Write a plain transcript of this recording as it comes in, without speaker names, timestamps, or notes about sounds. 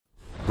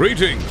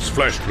Greetings,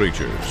 flesh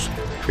creatures.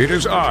 It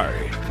is I,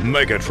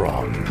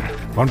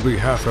 Megatron. On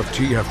behalf of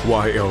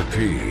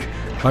TFYLP,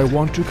 I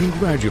want to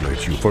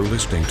congratulate you for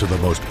listening to the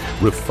most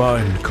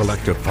refined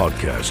collective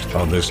podcast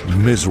on this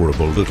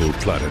miserable little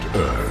planet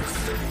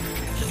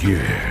Earth.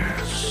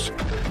 Yes.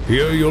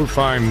 Here you'll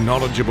find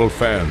knowledgeable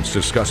fans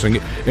discussing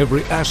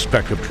every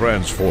aspect of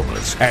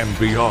Transformers and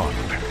beyond.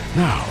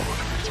 Now,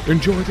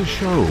 enjoy the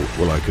show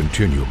while I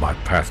continue my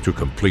path to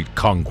complete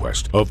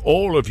conquest of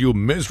all of you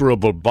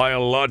miserable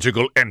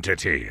biological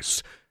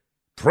entities.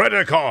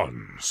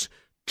 Predacons,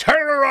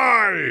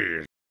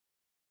 terrorize!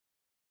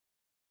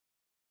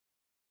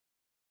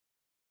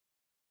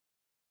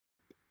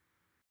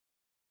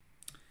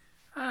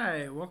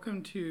 Hi,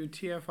 welcome to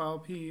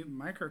TFLP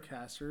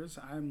Microcasters.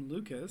 I'm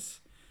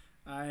Lucas.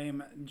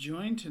 I'm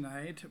joined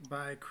tonight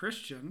by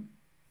Christian.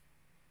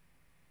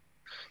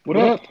 What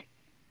up?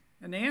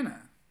 And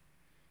Anna.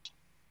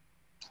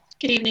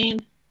 Good evening.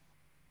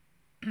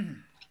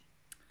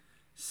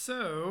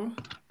 So,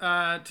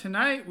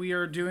 tonight we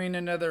are doing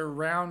another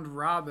round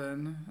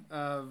robin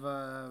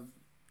of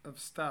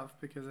stuff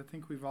because I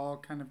think we've all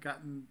kind of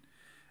gotten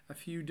a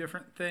few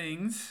different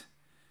things.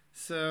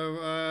 So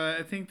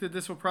I think that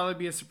this will probably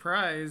be a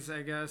surprise,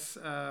 I guess,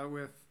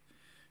 with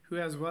who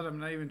has what. I'm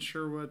not even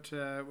sure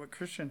what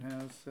Christian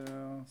has.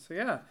 So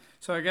yeah.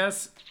 So I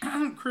guess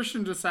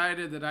Christian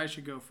decided that I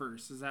should go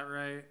first. Is that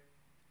right?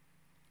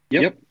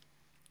 Yep.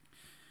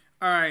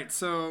 All right.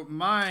 So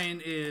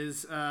mine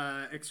is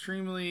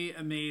extremely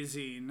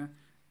amazing.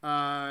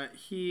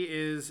 He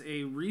is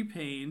a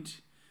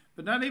repaint,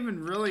 but not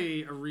even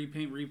really a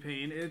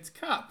repaint. It's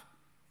Cup.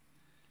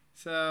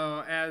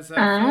 So as Phil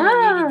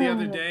alluded the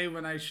other day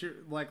when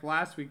like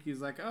last week,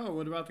 he's like, "Oh,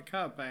 what about the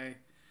cup?" I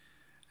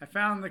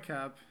found the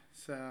cup,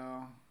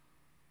 so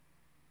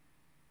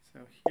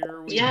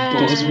here we Yeah.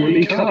 go.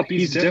 Buzzworthy Cup.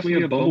 He's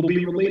definitely a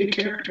Bumblebee related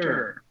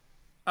character.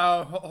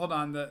 Oh, hold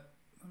on. Let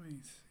me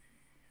see.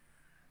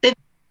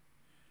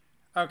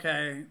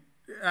 Okay,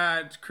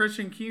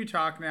 Christian, can you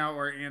talk now,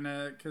 or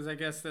Anna? Because I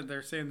guess that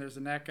they're saying there's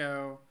an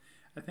echo.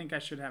 I think I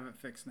should have it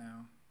fixed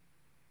now.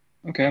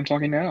 Okay, I'm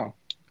talking now.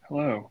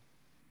 Hello.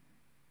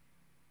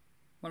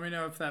 Let me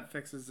know if that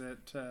fixes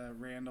it,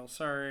 Randall.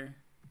 Sorry.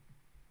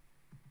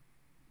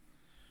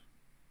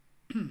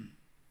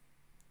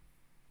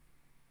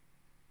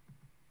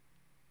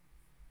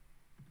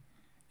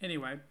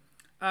 Anyway,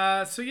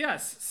 so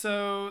yes,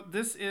 so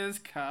this is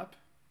Cup.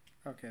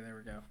 Okay, there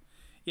we go.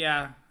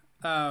 Yeah,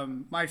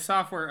 my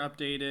software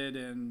updated,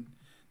 and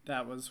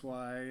that was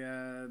why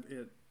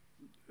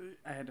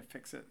I had to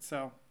fix it.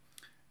 So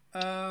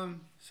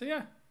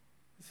yeah,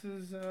 this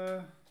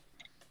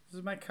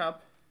is my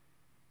Cup.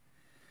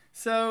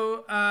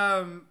 So,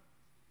 I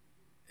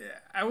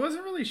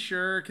wasn't really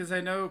sure because I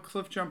know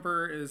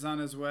Cliffjumper is on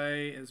his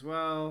way as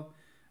well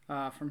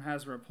from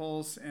Hasbro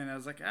Pulse, and I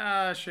was like,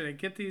 should I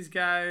get these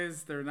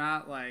guys? They're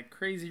not like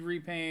crazy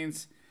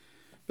repaints.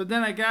 But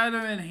then I got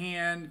them in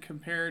hand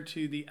compared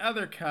to the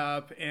other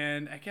Cup,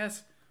 and I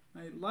guess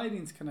my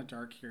lighting's kind of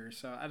dark here,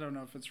 so I don't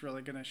know if it's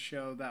really going to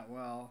show that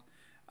well.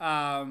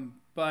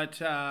 But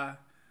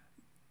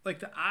like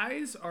the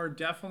eyes are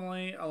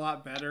definitely a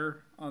lot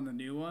better on the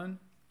new one.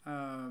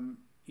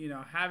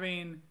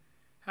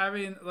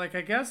 Having like,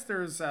 I guess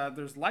there's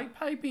light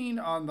piping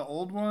on the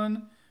old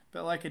one,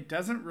 but like it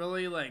doesn't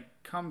really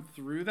like come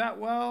through that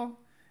well.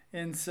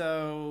 And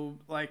so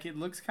like it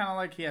looks kind of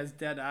like he has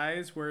dead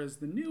eyes, whereas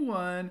the new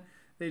one,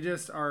 they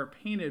just are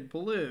painted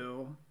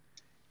blue.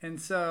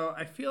 And so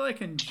I feel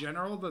like in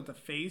general that the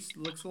face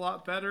looks a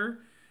lot better.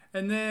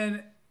 And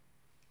then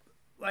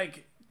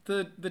like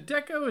the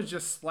deco is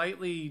just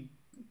slightly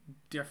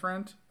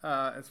different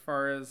as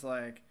far as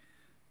like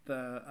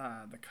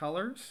the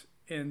colors,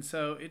 and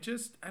so it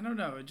just, I don't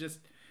know,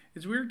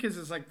 it's weird because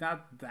it's like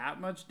not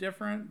that much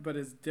different, but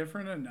it's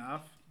different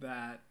enough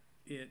that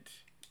it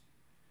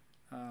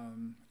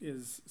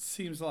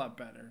seems a lot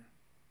better.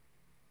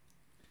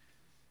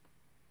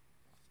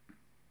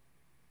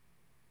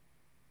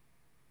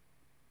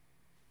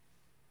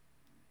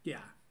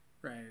 Yeah,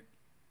 right.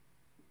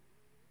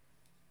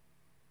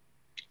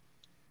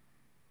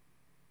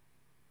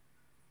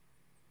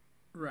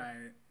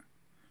 Right.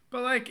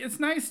 But, like, it's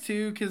nice,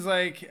 too, because,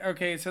 like,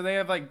 okay, so they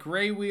have, like,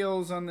 gray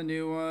wheels on the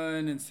new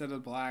one instead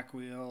of black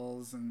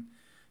wheels, and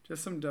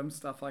just some dumb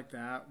stuff like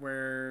that,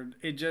 where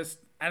it just,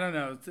 I don't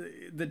know,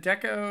 the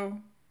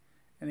deco,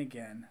 and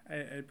again,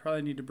 I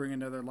probably need to bring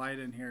another light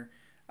in here.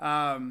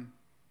 The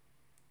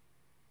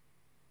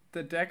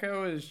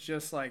deco is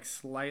just, like,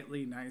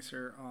 slightly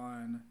nicer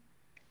on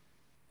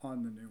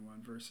the new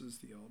one versus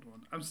the old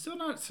one. I'm still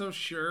not so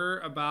sure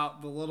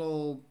about the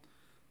little,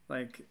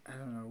 like, I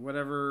don't know,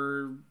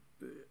 whatever,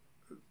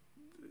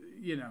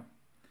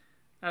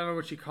 I don't know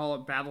what you call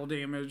it, battle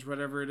damage,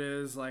 whatever it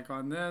is, like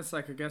on this,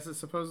 like I guess it's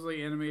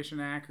supposedly animation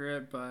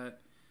accurate, but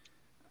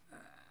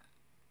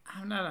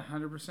I'm not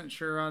 100%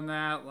 sure on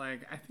that.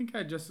 Like, I think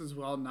I'd just as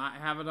well not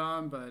have it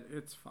on, but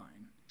it's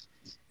fine.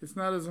 It's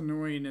not as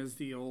annoying as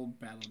the old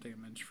battle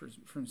damage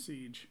from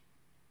Siege.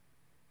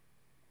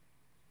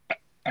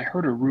 I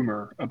heard a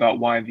rumor about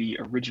why the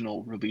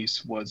original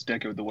release was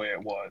decoed the way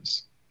it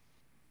was.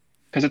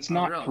 Because it's Oh,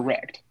 not really?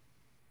 correct.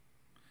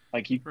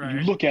 Like you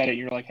Right. look at it and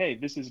you're like, hey,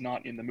 this is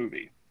not in the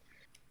movie.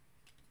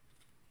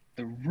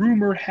 The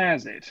rumor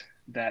has it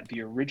that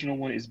the original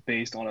one is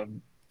based on a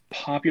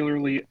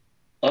popularly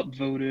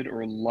upvoted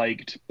or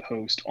liked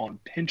post on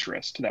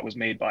Pinterest that was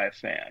made by a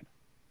fan,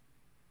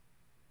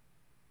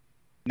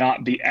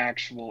 not the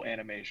actual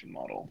animation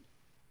model.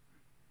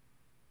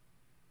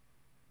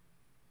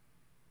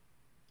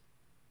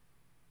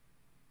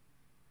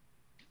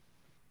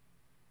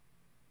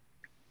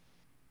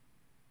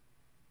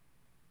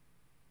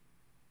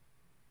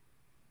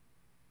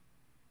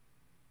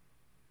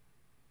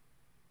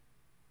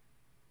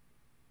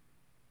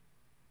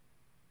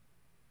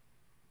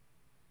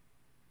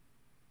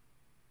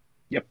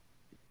 Yep.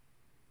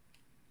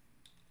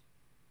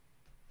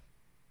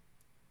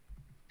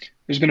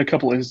 There's been a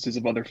couple instances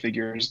of other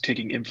figures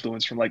taking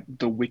influence from like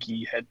the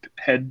wiki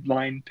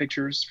headline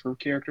pictures for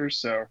characters.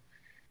 So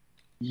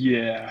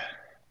yeah,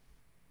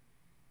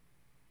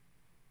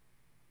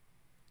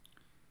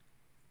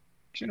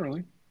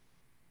 generally.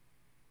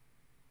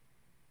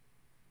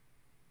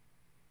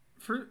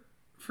 For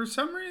for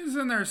some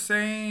reason, they're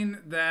saying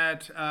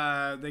that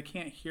they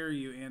can't hear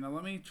you, Anna.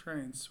 Let me try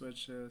and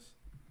switch this.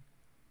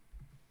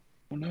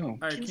 Oh no. All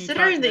right, can you talk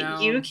Considering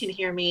that you now? can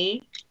hear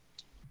me,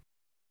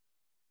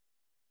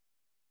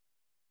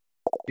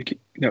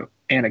 No,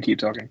 Anna, keep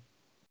talking.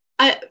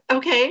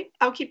 okay,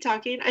 I'll keep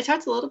talking. I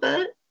talked a little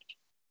bit.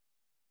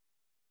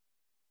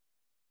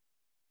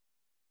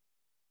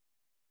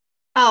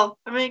 Oh,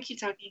 I'm gonna keep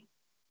talking.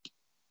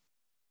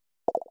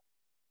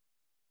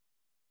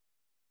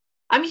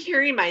 I'm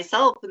hearing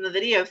myself in the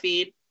video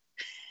feed.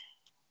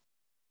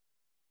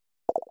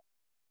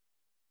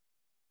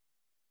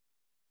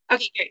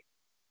 Okay, great.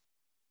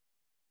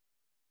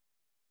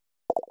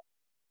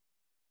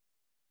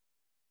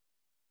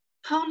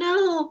 Oh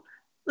no,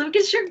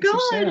 Lucas, you're That's so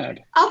Okay. gone.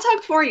 sad. I'll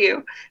talk for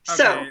you.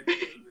 So, Okay,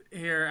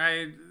 here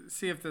I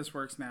see if this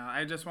works now.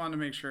 I just wanted to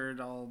make sure it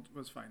all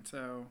was fine.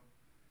 So,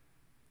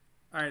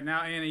 all right,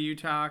 now Anna, you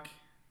talk.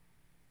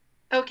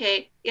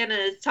 okay, Anna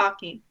is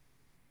talking.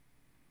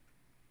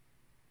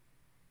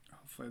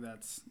 Hopefully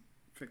that's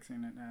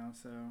fixing it now.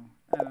 So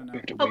I don't We know.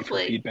 have to wait for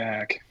Hopefully.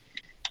 feedback.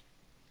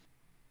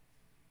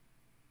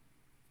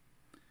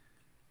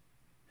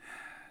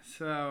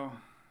 So,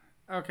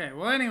 okay.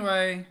 Well,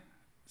 anyway,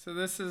 so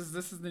this is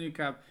the new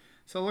cup.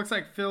 So it looks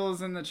like Phil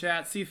is in the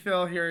chat. See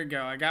Phil, here we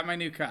go. I got my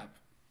new cup.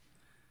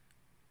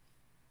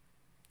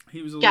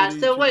 He was Yeah, alluding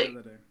so to what the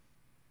other day.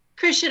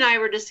 Chris and I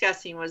were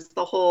discussing was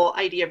the whole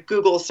idea of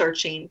Google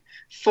searching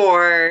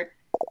for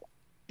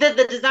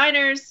the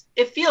designers.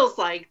 It feels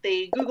like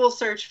they Google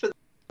search for the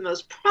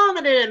most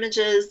prominent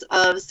images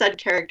of said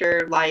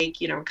character, like,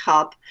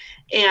 Cup,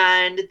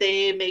 and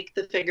they make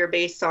the figure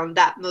based on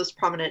that most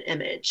prominent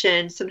image.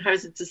 And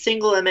sometimes it's a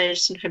single image,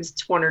 sometimes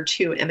it's one or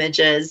two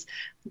images.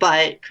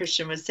 But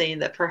Christian was saying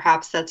that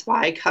perhaps that's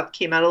why Cup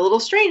came out a little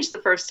strange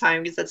the first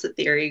time, because that's a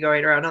theory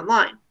going around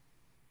online.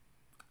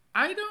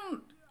 I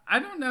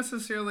don't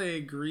necessarily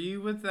agree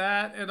with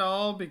that at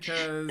all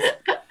because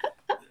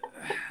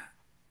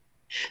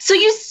So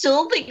you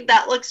still think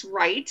that looks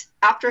right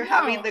after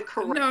having the no,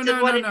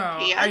 corrected one in your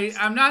hands?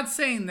 I'm not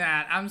saying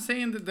that. I'm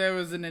saying that there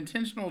was an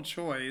intentional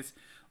choice.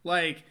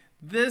 Like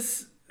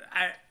this,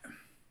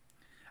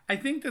 I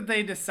think that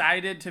they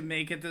decided to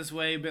make it this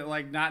way, but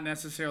like not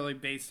necessarily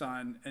based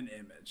on an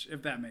image,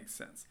 if that makes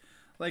sense.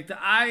 Like the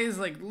eyes,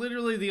 like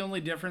literally the only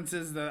difference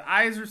is the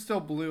eyes are still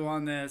blue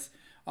on this.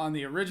 On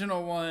the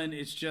original one,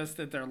 it's just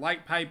that they're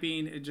light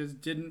piping. It just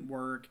didn't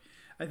work.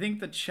 I think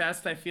the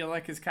chest, I feel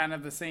like, is kind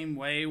of the same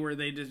way where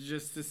they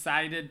just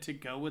decided to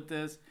go with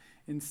this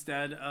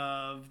instead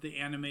of the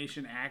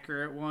animation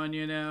accurate one,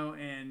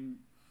 And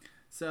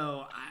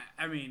so,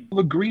 I mean,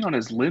 Well, the green on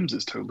his limbs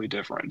is totally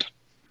different.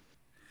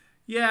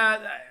 yeah,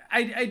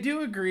 I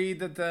do agree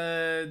that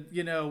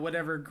the,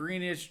 whatever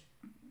greenish,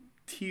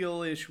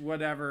 tealish,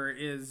 whatever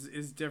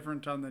is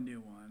different on the new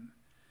one.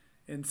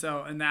 And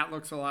that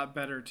looks a lot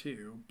better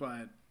too.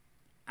 But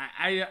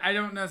I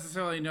don't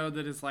necessarily know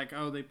that it's like,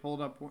 oh, they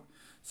pulled up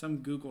some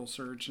Google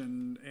search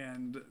and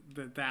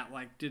that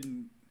like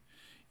didn't,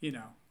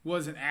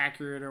 wasn't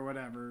accurate or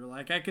whatever.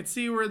 Like I could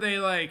see where they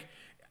like,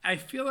 I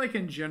feel like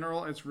in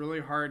general it's really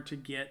hard to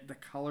get the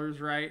colors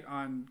right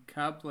on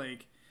Cup.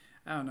 Like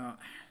I don't know.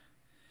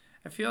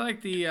 I feel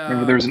like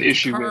Remember, there was an the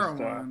issue Takara with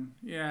one.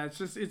 Yeah, it's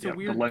a the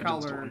weird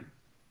Legends color. one.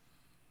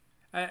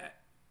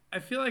 I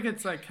feel like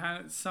it's like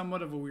kind of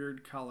somewhat of a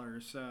weird color,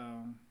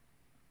 so.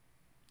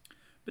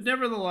 But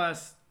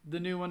nevertheless, the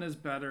new one is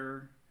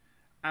better.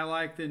 I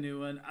like the new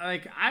one.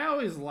 Like I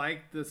always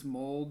liked this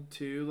mold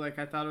too. Like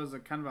I thought it was a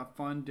kind of a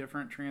fun,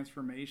 different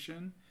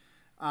transformation.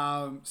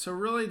 So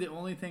really, the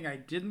only thing I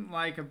didn't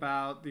like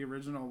about the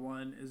original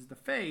one is the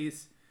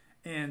face.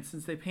 And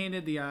since they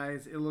painted the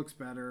eyes, it looks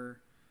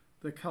better.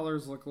 The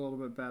colors look a little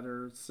bit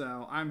better.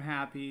 So I'm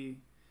happy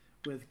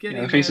with getting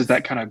Yeah, the face is this.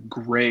 that kind of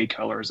gray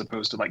color as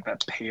opposed to like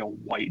that pale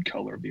white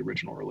color of the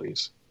original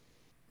release.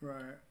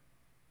 Right.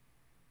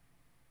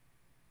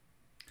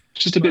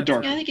 It's just a bit But,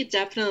 darker. Yeah, I think it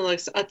definitely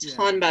looks a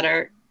ton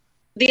better.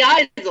 The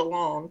eyes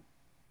alone,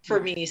 for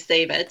me,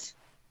 save it.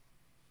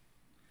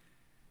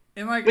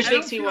 And like, Which I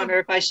makes don't me feel- wonder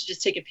if I should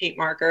just take a paint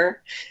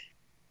marker.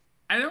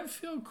 I don't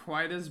feel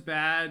quite as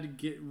bad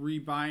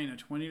rebuying a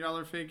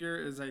 $20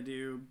 figure as I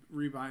do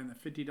rebuying the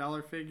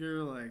 $50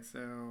 figure. Like,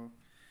 so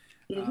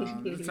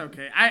it's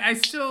okay. I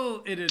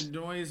still, it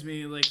annoys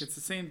me. Like, it's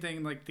the same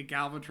thing like the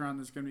Galvatron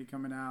that's going to be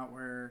coming out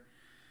where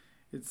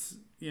it's,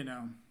 you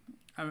know,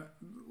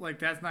 like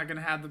that's not going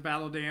to have the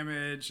battle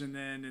damage, and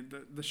then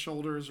the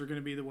shoulders are going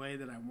to be the way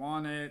that I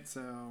want it.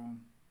 So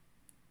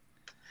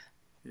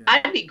yeah.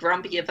 I'd be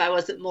grumpy if I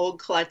wasn't mold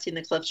collecting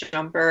the Cliff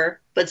Jumper,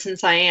 but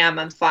since I am,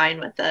 I'm fine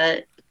with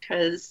it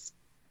because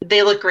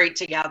they look great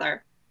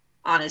together,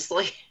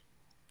 honestly.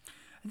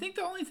 I think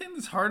the only thing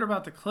that's hard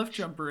about the Cliff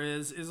Jumper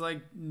is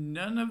like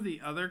none of the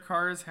other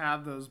cars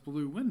have those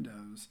blue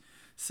windows.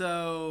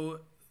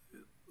 So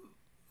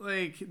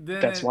like then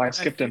That's why I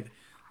skipped him.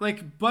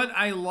 Like, but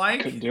I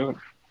Couldn't do it.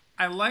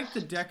 I like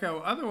the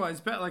deco otherwise,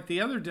 but like the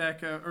other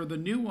deco or the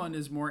new one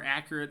is more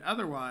accurate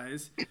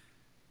otherwise.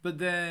 But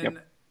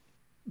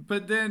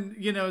then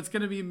you know it's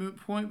going to be a moot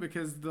point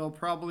because they'll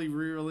probably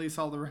re-release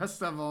all the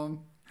rest of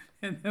them,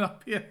 and then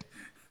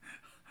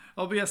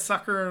I'll be a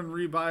sucker and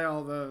rebuy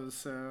all those.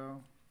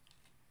 So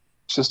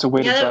It's just a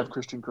way to drive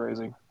Christian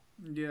crazy.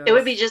 yeah, It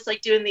would be just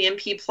like doing the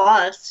MP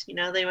Plus. You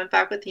know, they went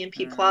back with the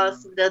MP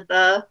Plus and did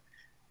the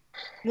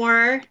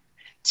more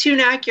tune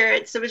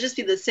accurate. So it would just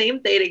be the same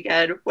thing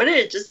again. Wouldn't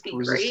it just be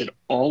Resisted great?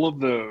 all of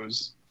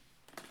those.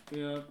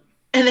 yeah.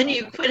 And then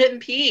you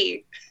quit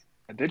MP.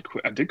 I did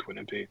quit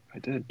MP. I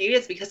did. Maybe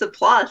it's because of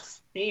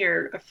Plus. Maybe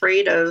you're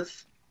afraid of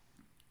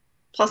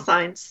plus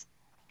signs.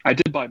 I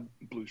did buy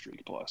Blue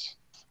Streak Plus,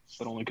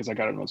 but only because I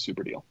got it on a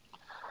super deal.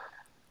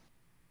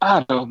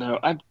 I don't know.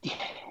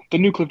 The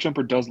new Cliff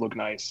Jumper does look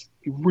nice.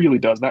 He really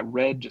does. That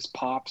red just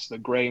pops. The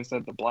gray instead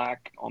of the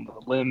black on the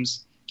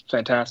limbs.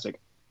 Fantastic.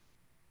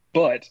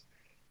 But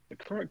the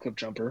current Cliff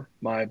Jumper,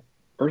 my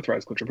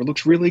Earthrise Cliff Jumper,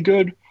 looks really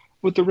good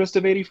with the wrist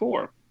of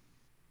 84.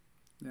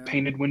 Yeah.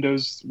 Painted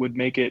windows would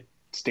make it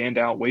stand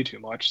out way too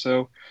much.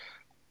 So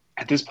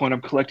at this point,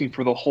 I'm collecting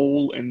for the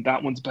whole, and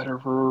that one's better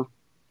for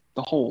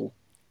the whole.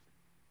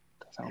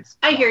 That sounds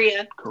I hear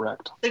you.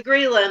 correct. The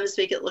gray limbs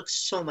make it look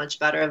so much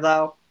better,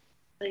 though.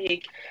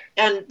 Like,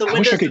 and the I windows.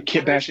 wish I could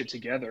kit bash it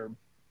together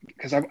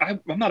because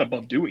I'm not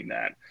above doing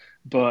that,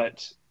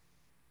 but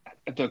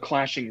the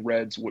clashing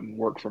reds wouldn't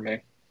work for me.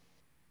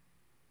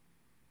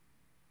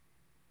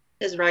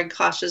 His red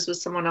clashes with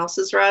someone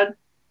else's red.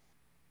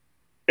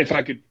 If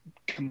I could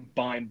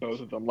combine both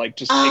of them, like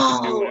just take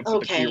the new one and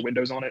put the clear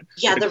windows on it.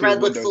 Yeah, But the clear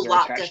red looks a windows are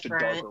lot attached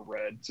different. to darker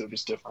red, so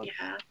just different.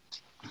 Yeah.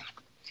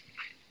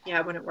 Yeah,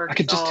 it wouldn't work. I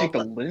could at just all, take the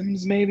but-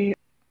 limbs, maybe.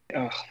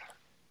 Ugh.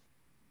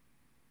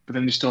 But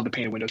then you still have the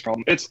painted windows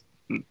problem.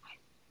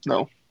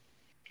 No.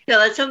 No,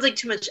 that sounds like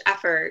too much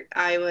effort.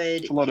 I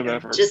would It's a lot of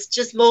effort.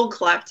 just mold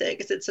collect it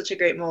because it's such a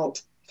great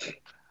mold.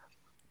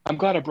 I'm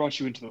glad I brought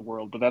you into the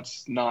world, but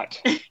that's not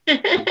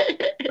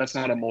That's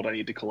a mold I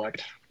need to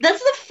collect. the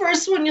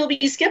first one you'll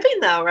be skipping,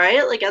 though,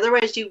 right? Like,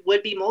 otherwise you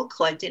would be mold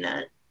collecting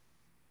it.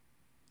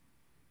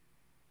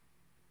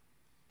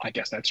 I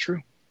guess that's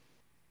true.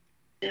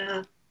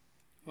 Yeah.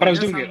 But I was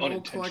guess doing it I'm mold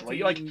unintentionally.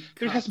 collecting Like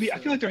there has to be. I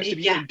feel like there has to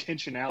be Yeah.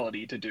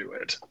 intentionality to do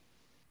it.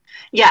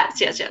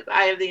 Yes.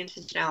 I have the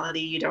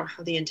intentionality. You don't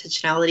have the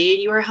intentionality,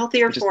 and you are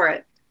healthier for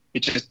it.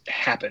 It just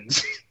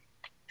happens.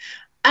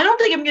 I don't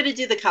think I'm going to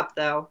do the cup,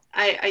 though.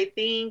 I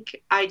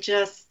think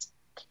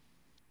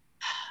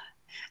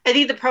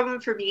the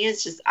problem for me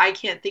is just I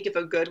can't think of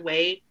a good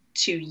way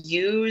to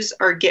use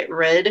or get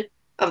rid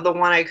of the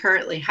one I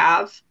currently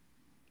have,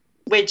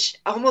 which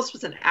almost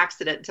was an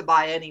accident to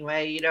buy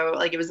anyway. You know,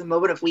 like it was a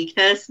moment of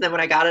weakness. And then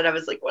when I got it, I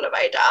was like, what have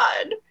I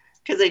done?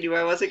 Because I knew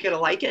I wasn't going to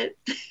like it.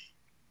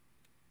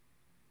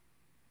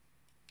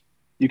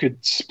 You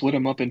could split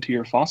them up into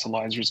your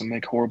fossilizers and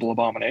make horrible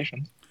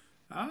abominations.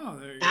 Oh,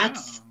 there you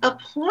That's go. a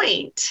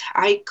point.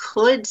 I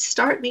could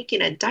start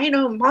making a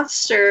Dino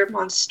Monster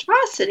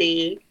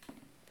monstrosity.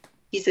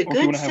 He's a Or if you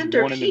good want to have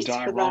one in the centerpiece for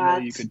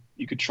diorama, that.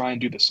 you could try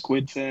and do the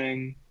squid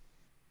thing.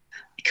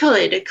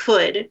 Could. Just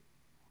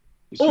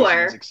use them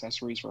Or- as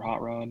accessories for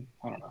Hot Rod.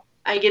 I don't know.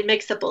 I could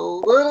mix up a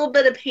little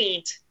bit of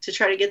paint to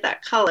try to get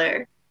that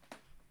color,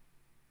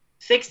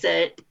 fix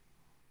it,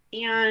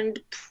 and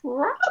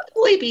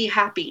probably be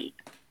happy.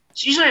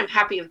 Usually I'm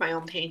happy with my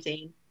own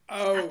painting.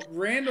 Oh,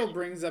 Randall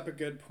brings up a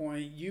good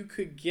point. You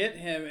could get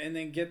him and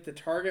then get the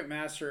Target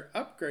Master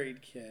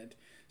upgrade kit.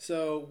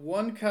 So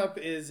one cup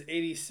is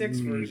 86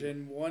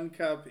 version, one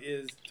cup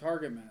is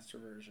Target Master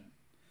version.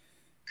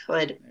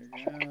 Could. There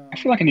you go. I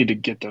feel like I need to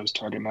get those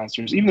Target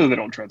Masters, even though they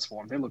don't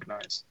transform. They look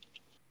nice.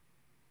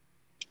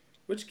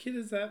 Which kit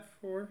is that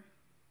for?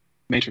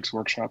 Matrix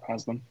Workshop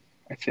has them,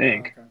 I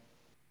think. Oh, okay.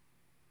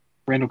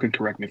 Randall could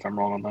correct me if I'm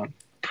wrong on that.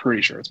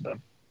 Pretty sure it's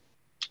them.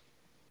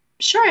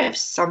 Sure, I have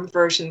some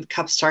version of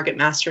Cups Target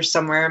Master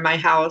somewhere in my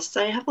house.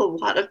 I have a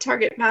lot of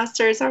Target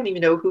Masters. I don't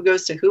even know who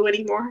goes to who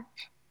anymore.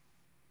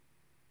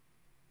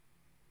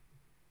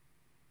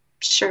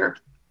 Sure.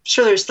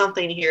 sure there's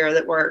something here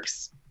that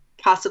works.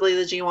 Possibly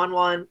the G1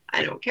 one.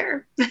 I don't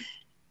care.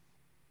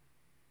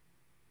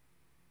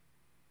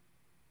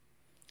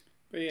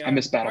 But yeah. I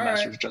miss Battle All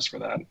Masters right. just for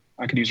that.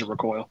 I could use a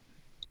recoil.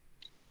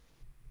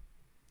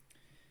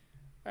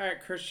 All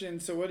right, Christian.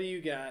 So what do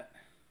you got?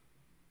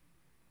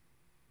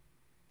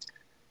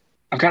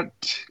 I've got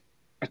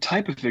a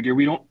type of figure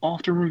we don't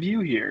often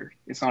review here.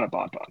 It's not a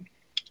bot bot.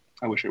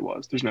 I wish it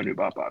was. There's no new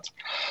bot bots.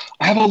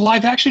 I have a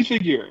live action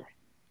figure.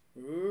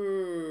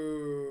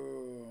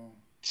 Ooh.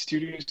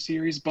 Studio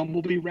Series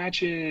Bumblebee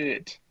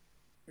Ratchet.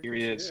 Look Here at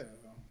he is. you.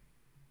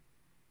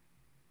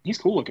 He's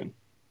cool looking.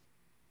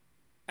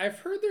 I've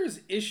heard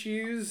there's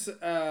issues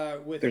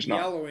with There's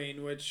not.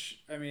 yellowing, which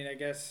I mean, I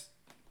guess.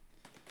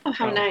 Oh,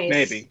 how Oh, nice.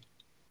 maybe.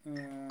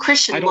 I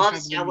Christian don't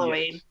loves have one yet.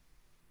 yellowing.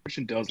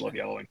 Christian does love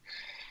yellowing.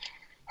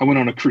 I went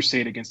on a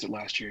crusade against it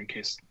last year in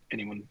case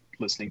anyone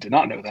listening did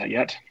not know that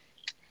yet.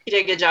 You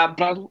did a good job.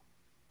 But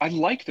I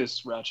like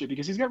this Ratchet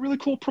because he's got really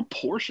cool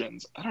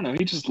proportions. I don't know.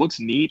 He just looks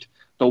neat.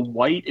 The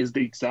white is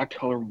the exact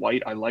color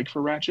white I like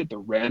for Ratchet. The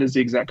red is the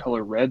exact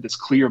color red. This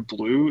clear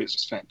blue is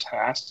just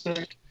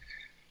fantastic.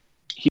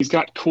 He's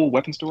got cool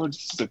weapon storage.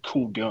 This is a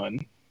cool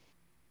gun.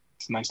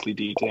 It's nicely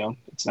detailed.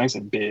 It's nice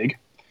and big.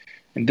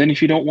 And then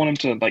if you don't want him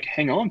to like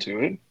hang on to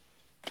it,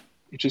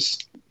 it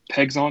just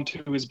pegs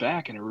onto his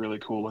back in a really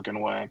cool looking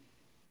way.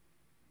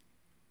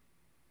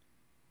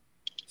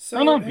 So I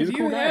don't know, have he's a you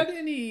cool guy. had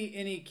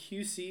any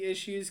QC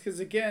issues? Because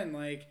again,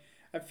 like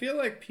I feel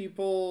like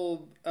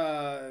people,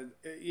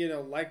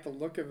 like the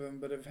look of him,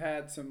 but have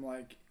had some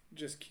like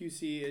just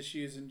QC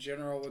issues in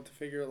general with the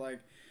figure,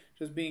 like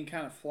just being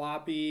kind of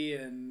floppy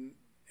and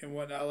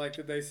whatnot. Like,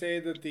 did they say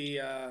that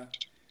the?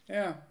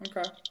 Yeah.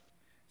 Okay.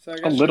 So I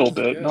guess A little yours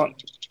is bit, good.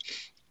 not.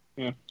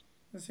 Yeah.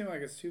 Doesn't seem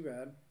like it's too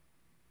bad.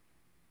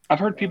 I've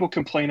heard people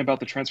complain about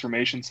the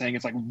transformation, saying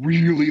it's like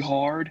really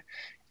hard,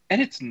 and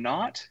it's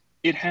not.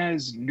 It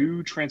has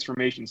new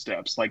transformation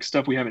steps, like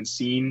stuff we haven't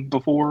seen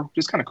before, which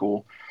is kind of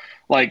cool.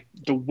 Like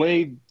the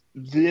way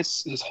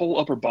his whole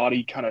upper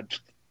body kind of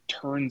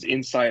turns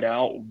inside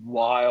out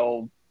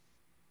while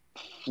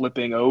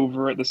flipping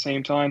over at the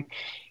same time.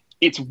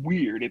 It's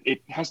weird.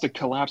 It has to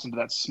collapse into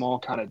that small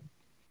kind of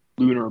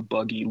lunar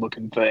buggy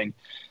looking thing.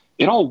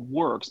 It all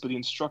works, but the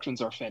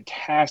instructions are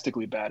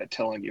fantastically bad at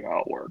telling you how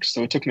it works.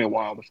 So it took me a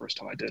while the first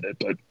time I did it,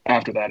 but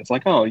after that, it's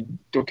like, oh,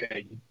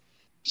 okay, you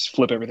just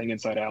flip everything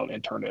inside out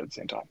and turn it at the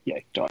same time.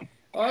 Yay, done.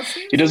 Well, it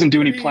seems It doesn't like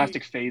do any pretty-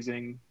 plastic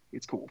phasing.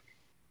 It's cool.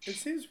 It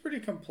seems pretty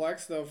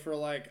complex though for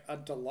like a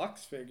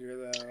deluxe figure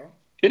though.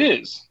 It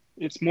is.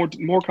 It's more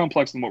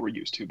complex than what we're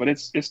used to, but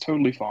it's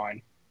totally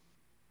fine.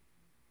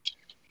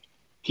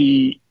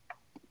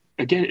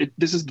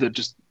 This is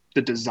just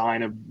the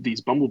design of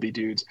these Bumblebee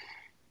dudes.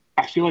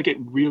 I feel like it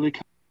really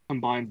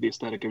combines the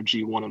aesthetic of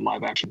G1 and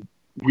live action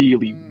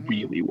really,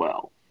 really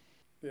well.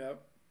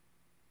 Yep.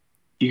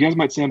 You guys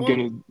might say I'm Well-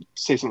 going to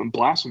say something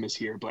blasphemous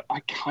here, but I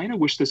kind of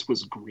wish this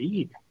was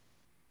green,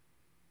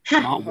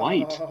 not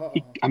white.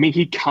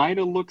 He kind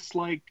of looks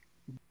like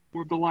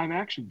more of the live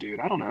action dude.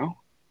 I don't know.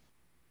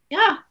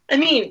 Yeah. I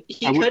mean,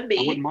 he could I be.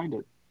 wouldn't mind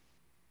it.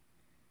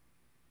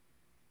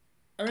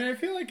 I mean, I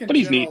feel like in But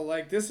he's general, neat.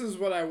 like this is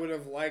what I would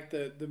have liked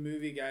the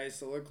movie guys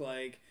to look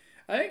like.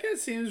 I think it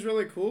seems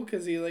really cool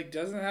because he like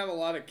doesn't have a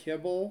lot of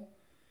kibble.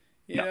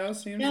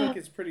 Seems Yeah. like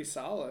it's pretty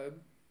solid.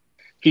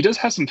 He does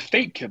have some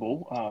fake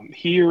kibble.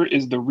 Here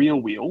is the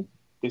real wheel.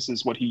 This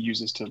is what he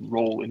uses to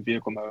roll in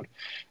vehicle mode.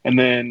 And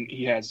then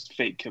he has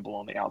fake kibble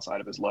on the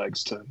outside of his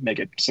legs to make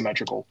it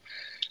symmetrical.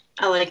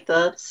 I like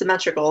the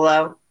symmetrical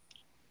though.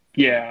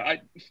 Yeah,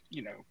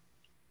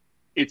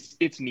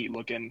 it's neat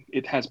looking.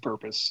 It has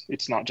purpose.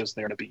 It's not just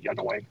there to be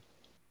annoying.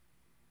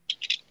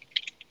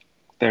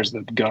 There's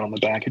the gun on the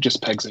back. It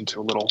just pegs into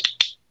a little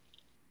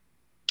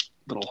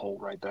hole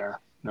right there.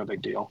 No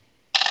big deal.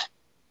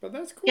 But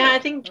that's cool. Yeah, I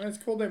think- it's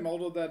cool they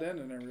molded that in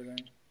and everything.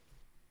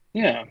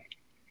 Yeah.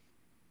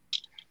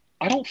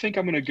 I don't think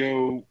I'm going to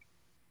go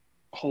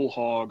whole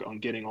hog on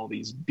getting all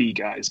these B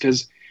guys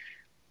because,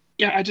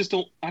 yeah,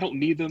 I don't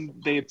need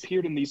them. They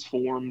appeared in these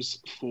forms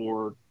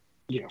for,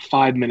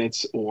 5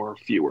 minutes or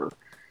fewer.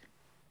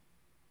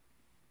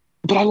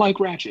 But I like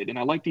Ratchet and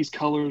I like these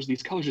colors.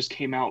 These colors just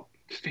came out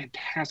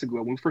fantastically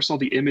well. When we first saw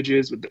the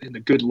images in the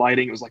good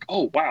lighting, it was like,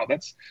 oh, wow,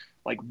 that's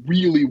like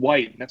really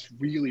white and that's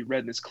really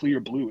red and this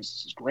clear blue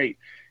is great.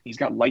 He's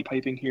got light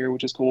piping here,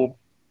 which is cool.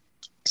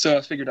 So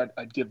I figured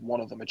I'd give one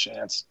of them a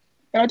chance.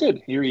 And I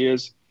did. Here he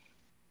is.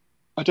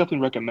 I definitely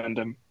recommend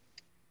him.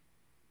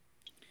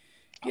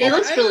 It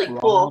looks really cool.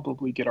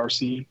 Probably get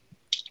RC.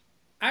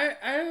 I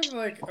have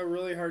like a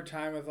really hard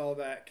time with all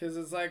that because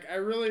it's like I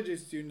really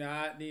just do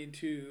not need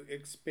to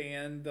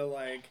expand the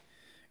like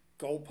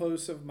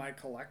goalposts of my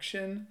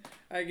collection.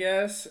 I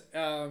guess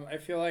I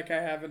feel like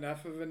I have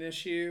enough of an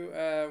issue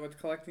with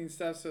collecting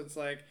stuff, so it's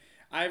like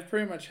I've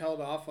pretty much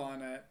held off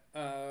on it.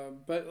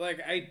 But like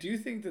I do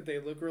think that they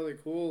look really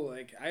cool.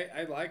 Like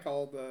I like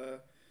all the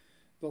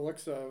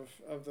looks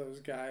of those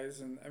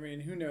guys, and I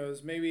mean who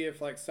knows? Maybe if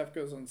like stuff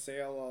goes on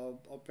sale,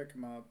 I'll pick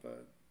them up,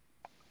 but.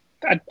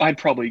 I'd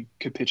probably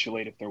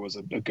capitulate if there was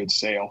a good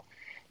sale.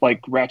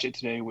 Like Ratchet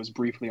today was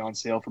briefly on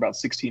sale for about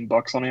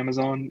 $16 on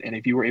Amazon, and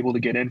if you were able to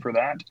get in for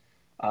that,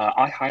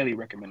 I highly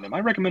recommend them. I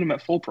recommend them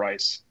at full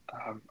price.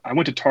 I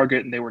went to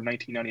Target and they were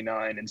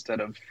 $19.99 instead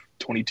of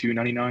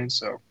 $22.99,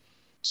 so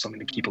something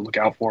to keep a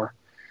lookout for.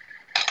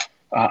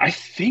 I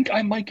think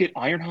I might get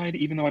Ironhide,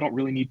 even though I don't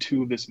really need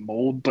 2 of this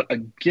mold. But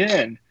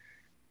again,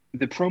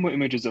 the promo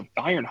images of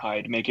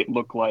Ironhide make it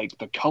look like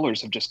the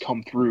colors have just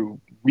come through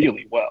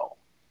really well.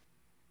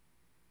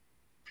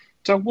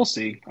 So we'll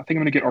see. I think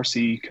I'm going to get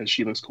RC because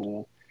she looks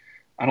cool.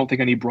 I don't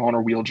think I need Brawn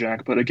or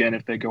Wheeljack, but again,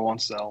 if they go on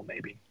sale,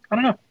 maybe. I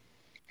don't know.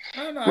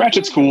 I don't know.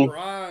 Ratchet's I feel like cool.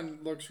 Brawn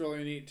looks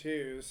really neat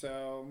too.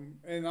 So,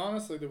 and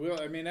honestly, the wheel.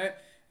 I mean, I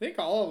think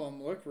all of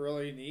them look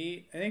really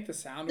neat. I think the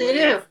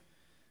Soundwave,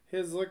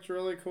 his looked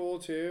really cool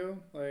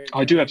too. Like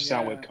I do have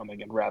Soundwave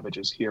coming, and Ravage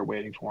is here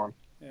waiting for him.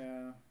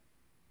 Yeah.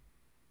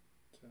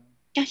 So.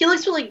 Yeah, he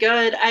looks really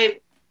good. I'm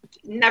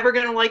never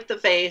gonna like the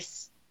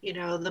face. You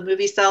know, the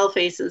movie style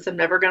faces. I'm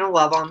never gonna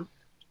love them.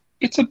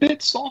 It's a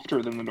bit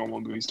softer than the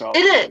normal movie style.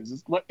 It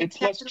is.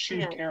 It's less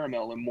chewed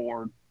caramel and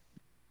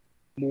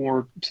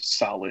more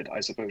solid,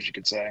 I suppose you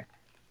could say.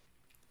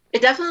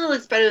 It definitely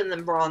looks better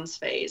than Brawn's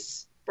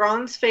face.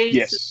 Brawn's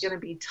face is going to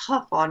be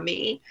tough on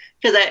me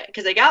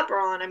because I got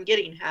Brawn. I'm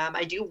getting him.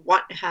 I do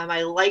want him.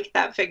 I like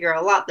that figure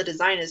a lot. The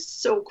design is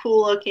so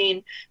cool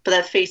looking, but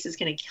that face is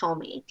going to kill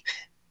me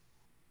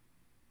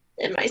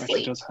in my sleep.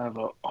 He does have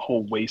a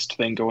whole waist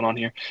thing going on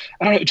here.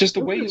 I don't know, just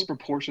the way his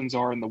proportions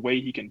are and the way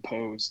he can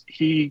pose.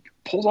 He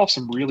pulls off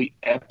some really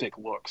epic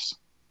looks.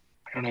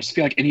 I don't know. I just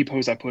feel like any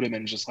pose I put him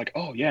in is just like,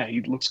 oh yeah,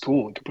 he looks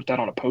cool. I could put that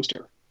on a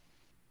poster.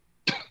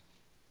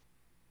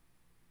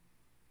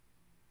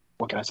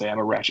 What can I say? I'm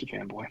a Ratchet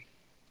fanboy.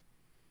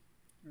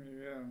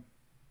 Yeah.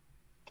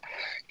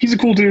 He's a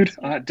cool dude.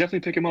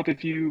 Definitely pick him up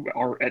if you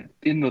are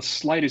in the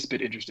slightest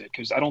bit interested,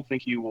 because I don't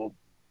think you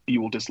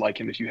will dislike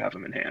him if you have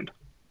him in hand.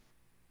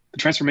 The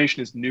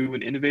transformation is new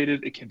and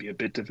innovative. It can be a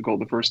bit difficult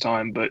the first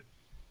time, but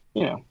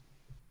you know,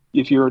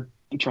 if you're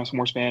a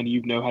Transformers fan,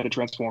 you know how to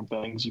transform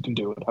things. You can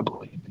do it. I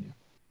believe in you.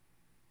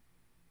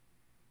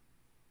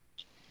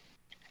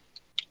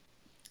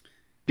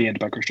 The end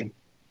by Christian.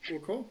 Well,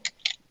 cool.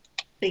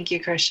 Thank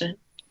you, Christian.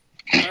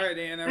 All right,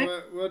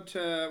 Anna. What's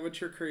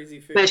your crazy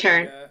figure? My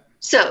turn.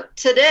 So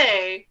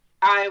today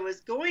I was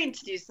going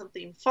to do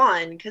something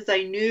fun because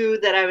I knew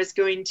that I was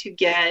going to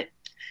get.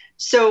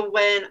 So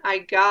when I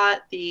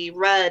got the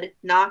red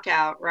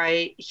knockout,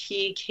 right,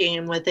 he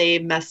came with a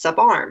messed up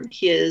arm.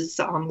 His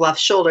left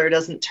shoulder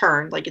doesn't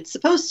turn like it's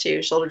supposed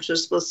to. Shoulders are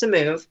supposed to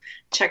move.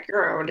 Check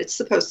your own. It's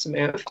supposed to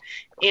move.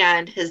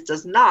 And his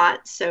does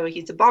not. So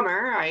he's a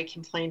bummer. I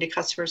complained to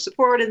customer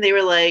support and they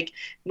were like,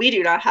 we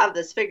do not have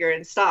this figure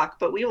in stock,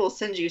 but we will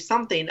send you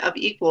something of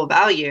equal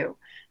value.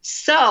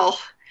 So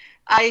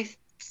I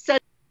said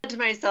to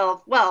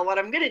myself, well, what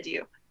I'm going to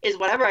do is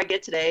whatever I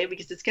get today,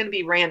 because it's going to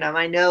be random.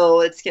 I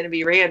know it's going to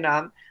be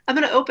random. I'm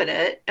going to open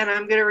it and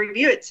I'm going to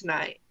review it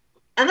tonight.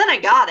 And then I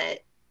got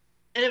it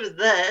and it was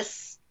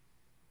this.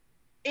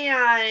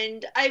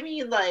 And I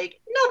mean, like,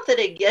 not that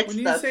it gets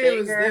when the you say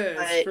figure, it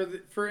was this,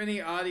 but... for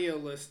any audio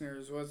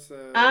listeners, what's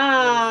the...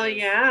 Oh,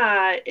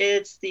 yeah.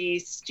 It's the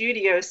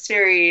Studio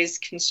Series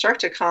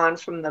Constructicon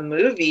from the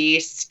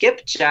movie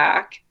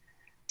Skipjack.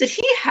 Did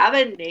he have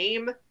a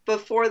name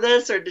before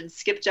this, or did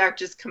Skipjack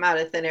just come out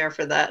of thin air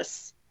for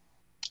this?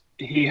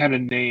 He had a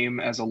name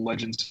as a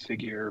Legends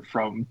figure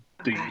from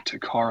the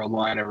Takara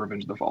line of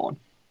Revenge of the Fallen.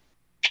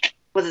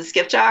 Was it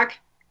Skipjack?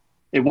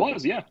 It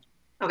was, yeah.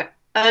 Okay.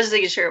 I was just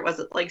making sure it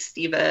wasn't like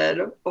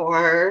Steven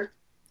or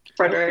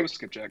Frederick. It was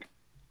Skipjack.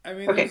 I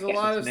mean, there's a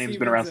lot of name's Stevens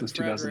been around and since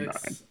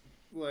 2009.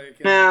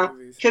 Like, no,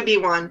 movies. could be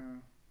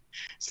one.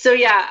 So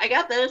yeah, I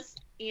got this,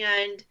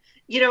 and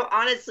you know,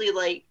 honestly,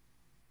 like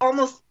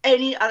almost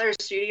any other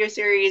Studio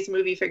Series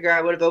movie figure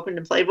I would have opened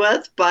and played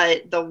with,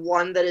 but the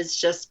one that is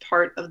just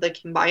part of the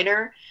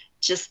combiner,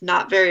 just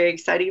not very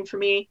exciting for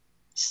me.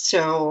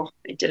 So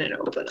I didn't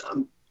open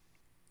them.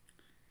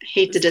 I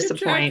hate to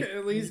disappoint.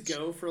 At least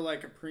go for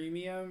like a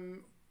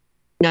premium.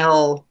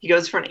 No, he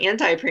goes for an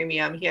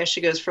anti-premium. He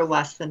actually goes for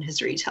less than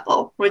his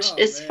retail, which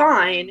is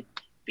fine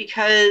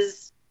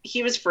because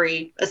he was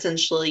free,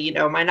 essentially. You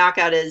know, my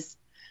knockout is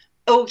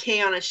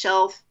okay on a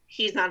shelf.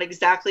 He's not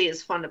exactly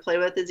as fun to play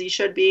with as he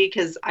should be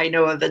because I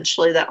know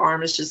eventually that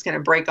arm is just going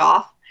to break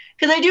off.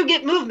 Because I do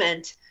get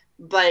movement,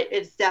 but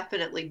it's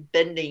definitely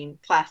bending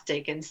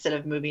plastic instead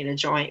of moving a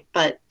joint.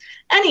 But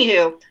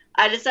anywho,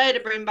 I decided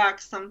to bring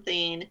back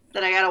something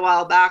that I got a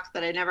while back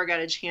that I never got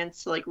a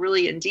chance to like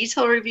really in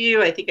detail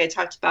review. I think I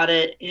talked about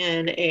it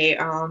in a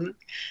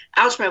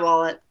Ouch My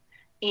Wallet.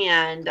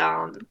 And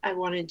I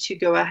wanted to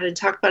go ahead and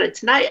talk about it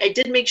tonight. I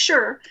did make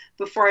sure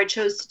before I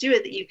chose to do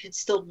it that you could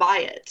still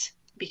buy it,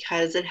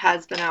 because it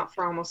has been out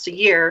for almost a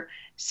year.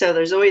 So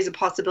there's always a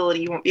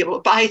possibility you won't be able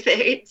to buy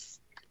things,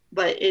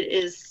 but it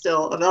is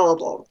still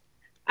available.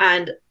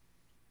 And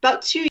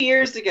about 2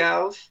 years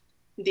ago,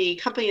 the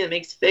company that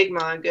makes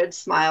Figma, Good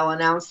Smile,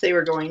 announced they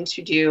were going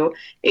to do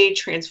a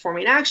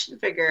transforming action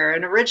figure,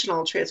 an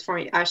original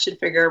transforming action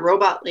figure, a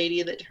robot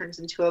lady that turns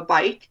into a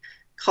bike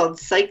called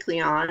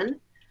Cycleon.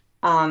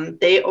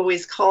 They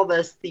always call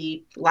this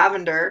the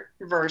lavender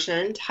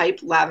version, type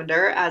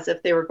lavender, as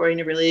if they were going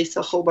to release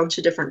a whole bunch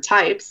of different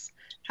types.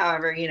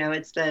 However,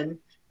 it's been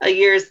a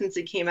year since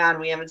it came out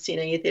and we haven't seen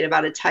anything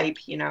about a type,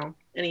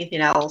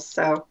 anything else.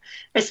 So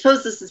I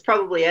suppose this is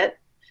probably it.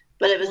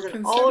 But it was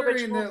an all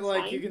original that,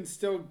 design. like, you can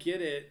still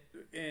get it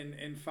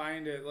and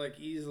find it, like,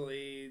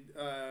 easily,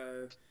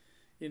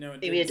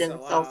 maybe it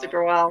didn't sell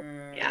super well.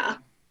 Yeah.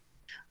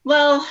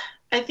 Well,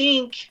 I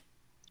think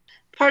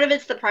part of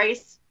it's the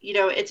price.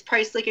 It's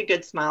priced like a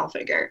Good Smile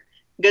figure.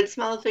 Good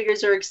Smile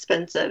figures are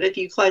expensive. If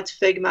you collect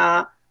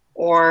Figma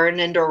or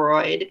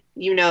Nendoroid,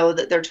 you know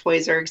that their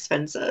toys are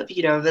expensive.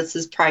 This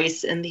is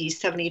priced in the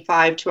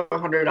 $75 to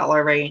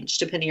 $100 range,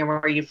 depending on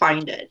where you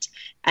find it.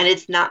 And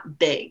it's not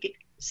big.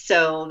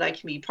 So that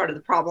can be part of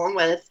the problem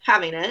with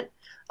having it.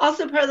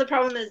 Also, part of the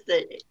problem is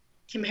that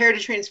compared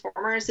to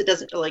Transformers, it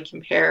doesn't really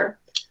compare.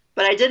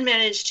 But I did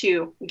manage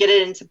to get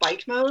it into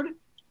bike mode,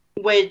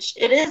 which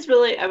it is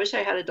really, I wish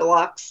I had a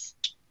deluxe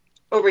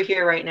over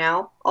here right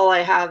now. All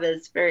I have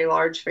is very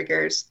large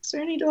figures. Is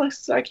there any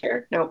deluxes back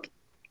here? Nope.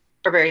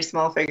 Or very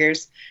small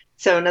figures.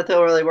 So nothing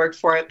will really work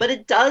for it. But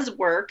it does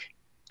work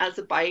as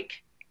a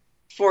bike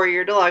for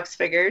your deluxe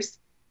figures.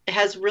 It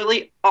has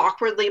really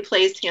awkwardly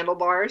placed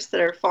handlebars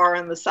that are far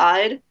on the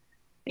side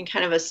in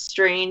kind of a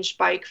strange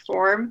bike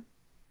form.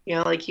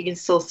 Like you can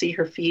still see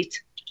her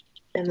feet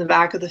in the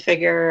back of the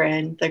figure,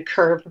 and the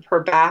curve of her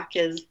back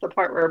is the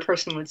part where a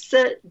person would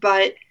sit.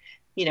 But,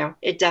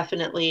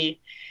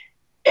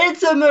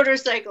 it's a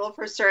motorcycle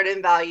for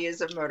certain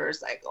values of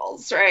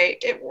motorcycles, right?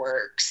 It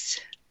works.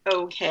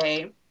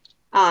 Okay.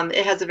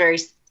 It has a very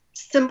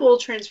simple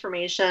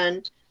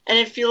transformation. And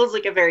it feels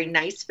like a very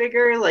nice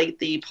figure. Like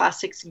the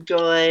plastic's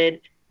good.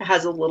 It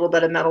has a little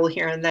bit of metal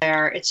here and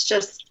there. It's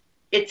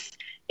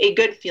a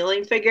good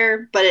feeling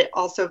figure, but it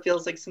also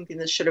feels like something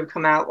that should have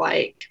come out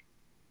like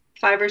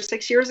 5 or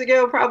 6 years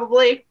ago,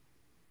 probably.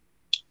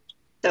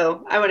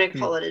 So I wouldn't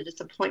call it a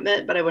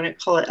disappointment, but I wouldn't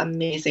call it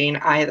amazing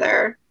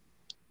either.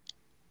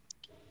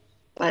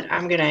 But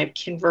I'm going to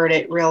convert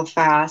it real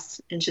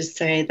fast and just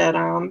say that,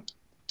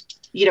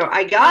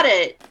 I got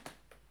it.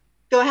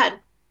 Go ahead.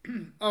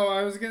 Oh,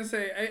 I was going to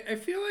say, I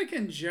feel like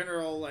in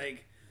general,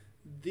 like,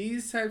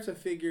 these types of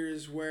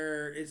figures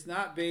where it's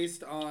not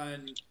based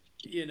on,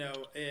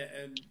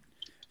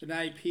 an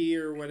IP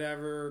or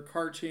whatever,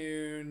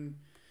 cartoon,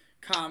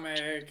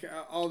 comic,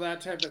 all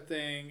that type of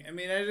thing. I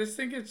mean, I just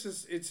think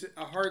it's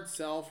a hard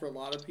sell for a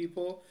lot of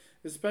people,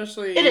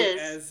 especially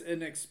as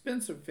an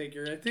expensive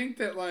figure. I think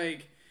that,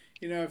 like,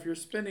 if you're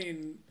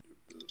spending,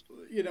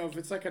 if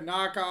it's like a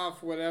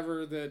knockoff,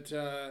 whatever,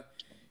 that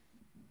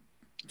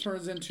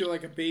turns into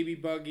like a baby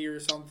buggy or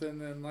something,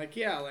 then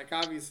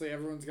obviously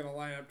everyone's going to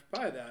line up to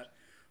buy that.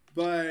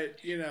 But,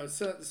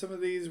 some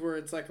of these where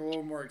it's like a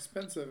little more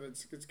expensive,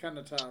 it's kind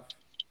of tough.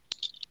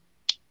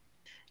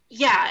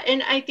 Yeah,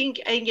 and I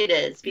think it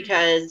is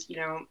because,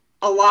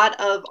 a lot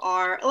of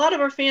our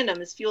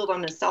fandom is fueled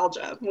on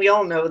nostalgia. We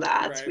all know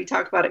that. Right. We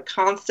talk about it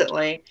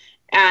constantly.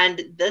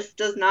 And this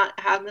does not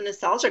have the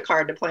nostalgia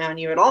card to play on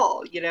you at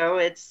all.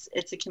 It's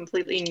a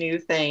completely new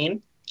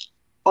thing,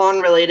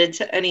 unrelated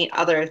to any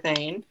other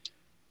thing.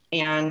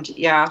 And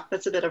yeah,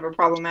 that's a bit of a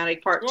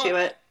problematic part to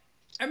it.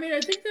 I mean, I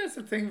think that's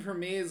the thing for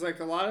me is like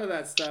a lot of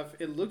that stuff,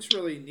 it looks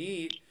really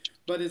neat,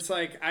 but it's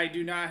like I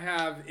do not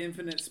have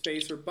infinite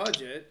space or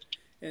budget.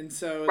 And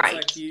so it's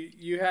like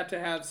you have to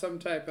have some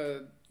type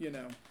of,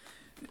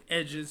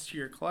 edges to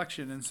your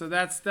collection. And so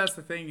that's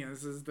the thing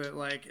is that,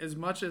 like, as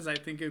much as I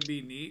think it'd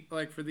be neat,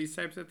 like, for these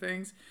types of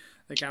things,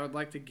 like, I would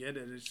like to get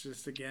it. It's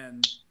just,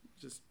 again,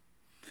 just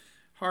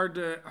hard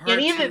to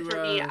even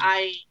for me,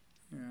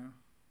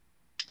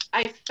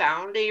 I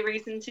found a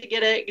reason to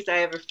get it because I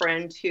have a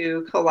friend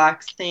who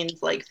collects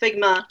things like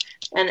Figma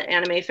and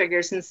anime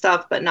figures and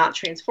stuff, but not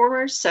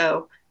Transformers.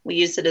 So we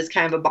used it as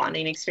kind of a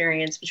bonding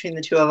experience between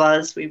the two of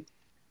us.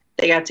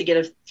 They got to get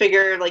a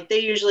figure like they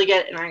usually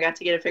get, and I got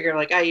to get a figure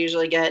like I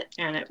usually get,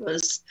 and it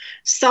was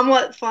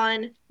somewhat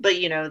fun. But,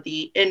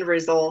 the end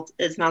result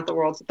is not the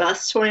world's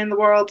best toy in the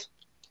world.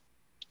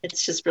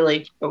 It's just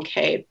really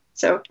okay.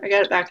 So I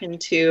got it back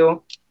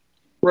into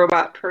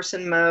robot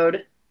person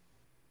mode.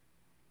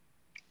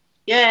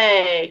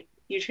 Yay!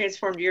 You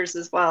transformed yours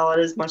as well. It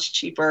is much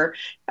cheaper.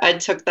 It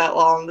took that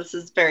long. This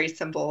is very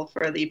simple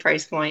for the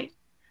price point.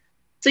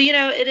 So,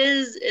 it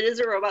is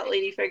a robot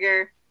lady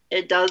figure.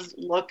 It does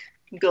look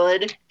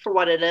good for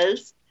what it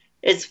is.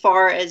 As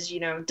far as,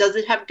 does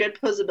it have good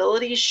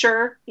posability?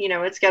 Sure.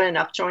 It's got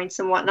enough joints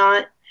and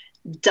whatnot.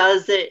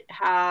 Does it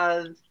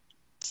have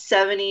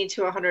 $70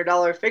 to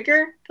 $100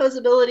 figure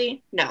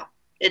posability? No,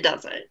 it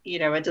doesn't.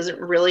 It doesn't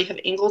really have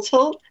ankle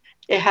tilt.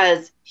 It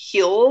has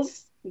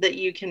heels that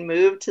you can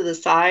move to the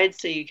side,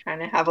 so you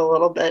kind of have a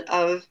little bit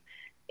of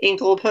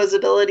ankle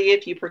posability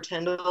if you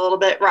pretend a little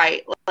bit.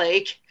 Right.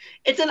 Like,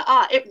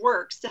 it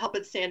works to help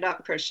it stand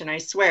up, Christian, I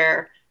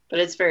swear, but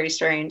it's very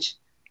strange.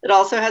 It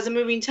also has a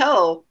moving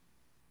toe,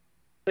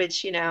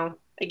 which,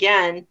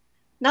 again,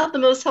 not the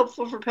most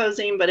helpful for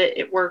posing, but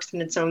it works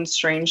in its own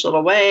strange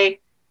little way.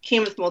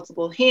 Came with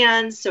multiple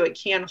hands, so it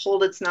can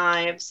hold its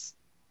knives.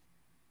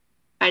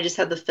 I just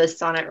have the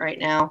fist on it right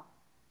now.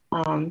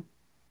 And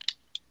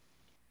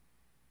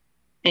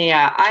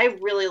yeah, I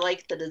really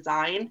like the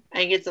design. I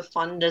think it's a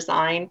fun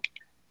design.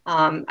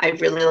 I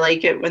really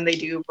like it when they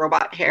do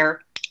robot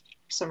hair.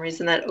 For some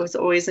reason, that has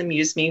always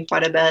amused me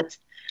quite a bit.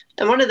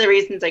 And one of the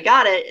reasons I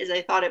got it is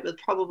I thought it would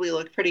probably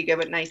look pretty good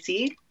with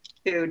Nicey,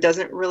 who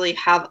doesn't really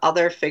have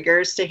other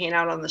figures to hang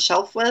out on the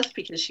shelf with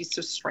because she's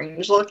so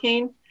strange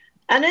looking.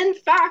 And in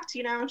fact,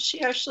 you know,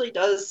 she actually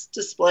does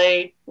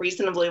display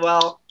reasonably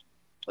well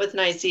with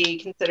Nicey,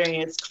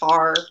 considering it's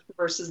car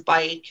versus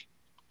bike.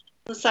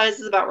 The size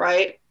is about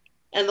right,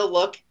 and the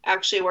look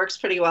actually works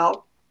pretty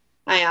well.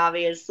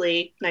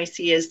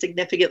 Nicey is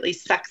significantly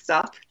sexed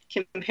up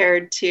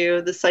compared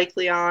to the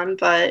Cycleon,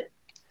 but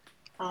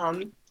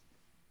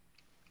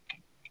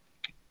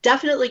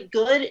definitely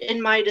good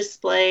in my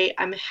display.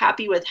 I'm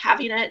happy with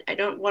having it. I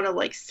don't want to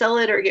like sell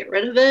it or get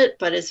rid of it,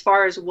 but as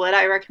far as would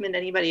I recommend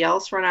anybody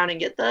else run out and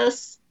get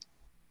this?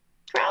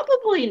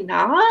 Probably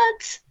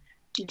not.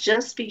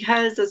 Just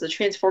because as a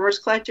Transformers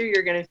collector,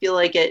 you're going to feel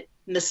like it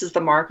misses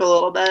the mark a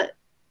little bit.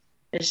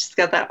 It's just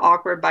got that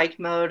awkward bike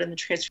mode, and the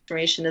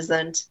transformation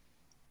isn't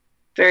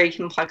very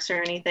complex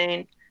or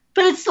anything,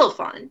 but it's still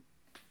fun.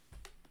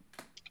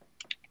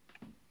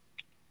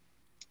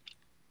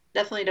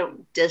 Definitely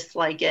don't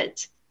dislike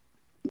it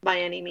by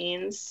any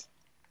means.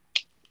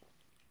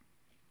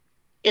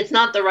 It's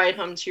not the ride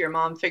home to your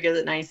mom figure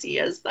that Nicey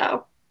is,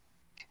 though.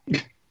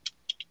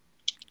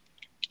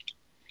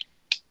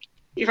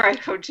 You ride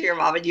home to your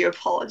mom and you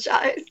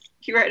apologize.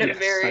 You write a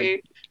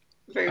very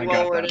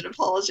well-worded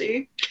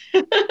apology.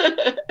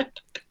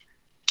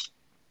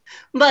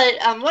 But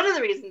one of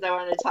the reasons I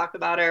wanted to talk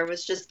about her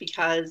was just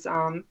because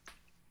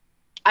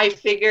I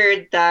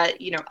figured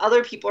that, you know,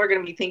 other people are going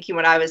to be thinking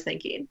what I was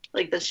thinking,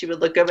 like that she would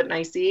look good with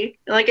Nicey.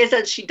 And like I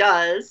said, she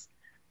does.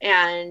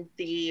 And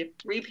the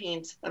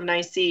repaint of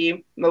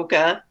Nicey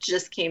Mocha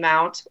just came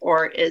out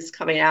or is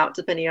coming out,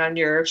 depending on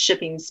your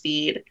shipping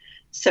speed.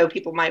 So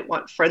people might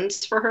want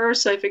friends for her.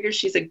 So I figured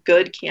she's a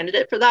good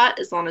candidate for that,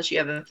 as long as you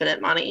have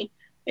infinite money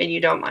and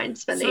you don't mind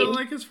spending. So,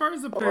 like, as far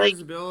as the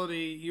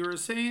visibility, you were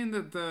saying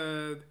that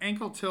the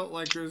ankle tilt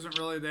lector isn't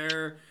really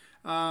there.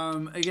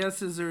 I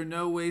guess, is there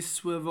no waist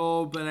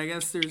swivel, but I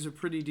guess there's a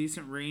pretty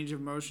decent range of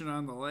motion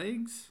on the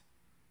legs?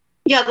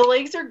 Yeah, the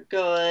legs are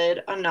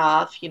good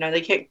enough. You know,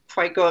 they can't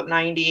quite go up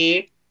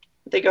 90.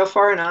 But they go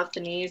far enough. The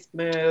knees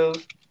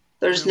move.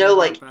 There's no,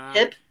 like,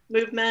 hip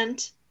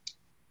movement.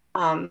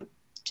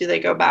 Do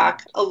they go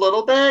back a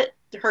little bit?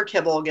 Her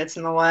kibble gets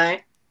in the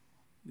way.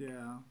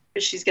 Yeah.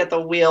 She's got the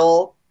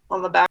wheel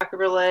on the back of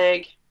her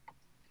leg.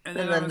 And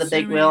then the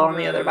big wheel on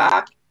the other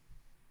back.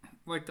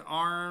 Like the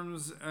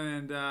arms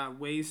and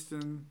waist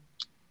and...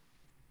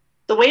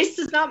 The waist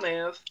does not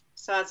move,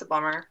 so that's a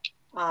bummer.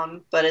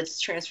 But it's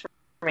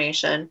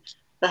transformation.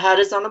 The head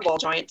is on a ball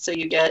joint, so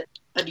you get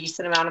a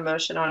decent amount of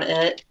motion on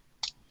it.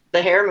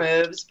 The hair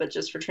moves, but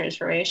just for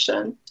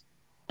transformation.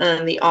 And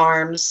then the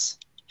arms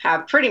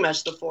have pretty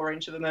much the full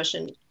range of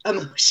emotion.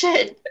 The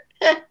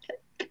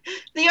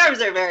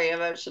arms are very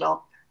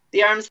emotional.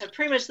 The arms have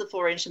pretty much the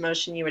full range of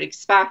motion you would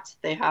expect.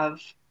 They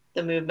have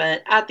the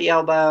movement at the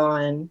elbow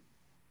and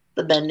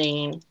the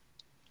bending.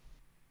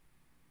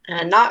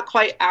 And not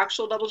quite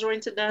actual double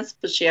jointedness,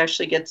 but she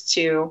actually gets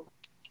to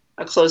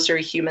a closer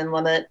human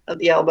limit of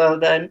the elbow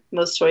than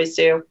most toys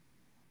do.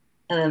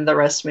 And then the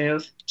rest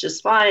move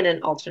just fine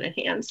in alternate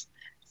hands.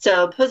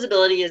 So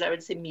posability is, I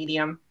would say,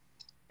 medium.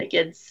 Like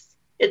it's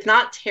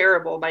not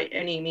terrible by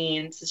any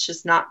means. It's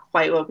just not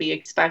quite what we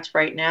expect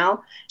right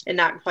now, and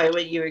not quite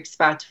what you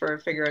expect for a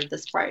figure at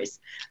this price.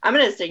 I'm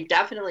going to say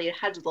definitely it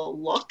has the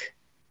look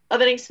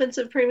of an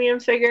expensive premium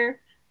figure,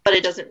 but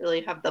it doesn't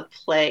really have the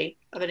play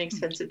of an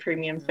expensive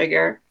premium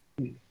figure.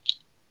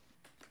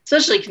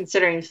 Especially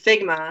considering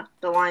Figma,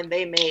 the line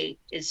they make,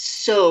 is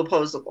so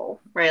posable,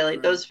 right?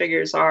 Like those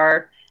figures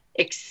are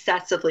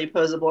excessively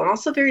posable and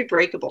also very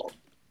breakable.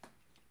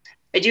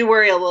 I do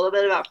worry a little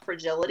bit about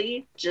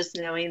fragility, just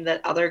knowing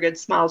that other Good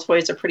Smile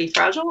toys are pretty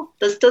fragile.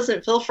 This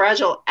doesn't feel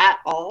fragile at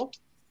all.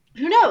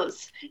 Who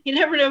knows? You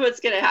never know what's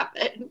going to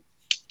happen.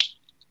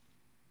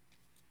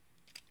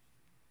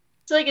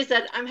 So like I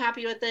said, I'm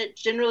happy with it.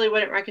 Generally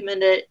wouldn't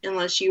recommend it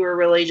unless you were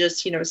really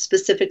just, you know,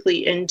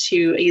 specifically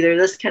into either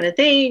this kind of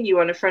thing, you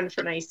want a friend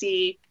for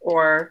Nicey,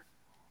 or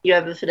you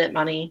have infinite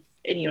money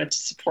and you want to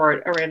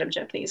support a random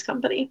Japanese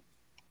company.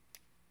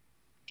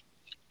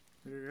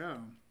 There you go.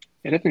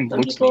 It definitely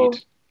looks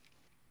neat,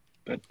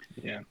 but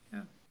yeah.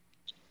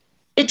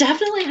 It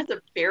definitely has a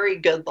very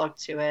good look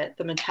to it.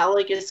 The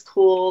metallic is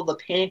cool. The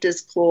paint is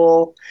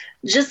cool.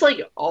 Just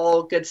like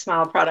all Good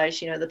Smile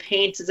products, you know, the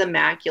paint is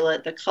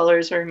immaculate. The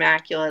colors are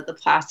immaculate. The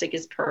plastic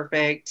is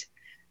perfect.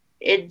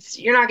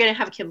 You're not going to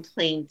have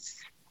complaints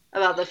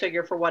about the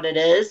figure for what it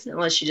is,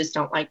 unless you just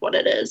don't like what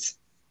it is.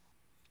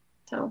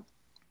 So.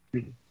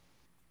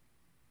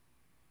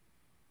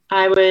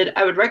 I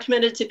would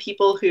recommend it to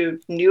people who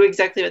knew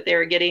exactly what they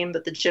were getting,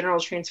 but the general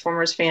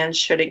Transformers fan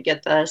shouldn't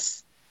get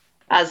this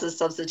as a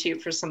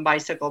substitute for some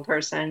bicycle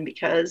person,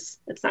 because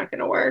it's not going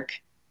to work.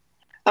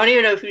 I don't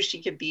even know who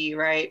she could be,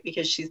 right?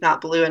 Because she's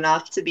not blue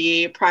enough to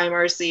be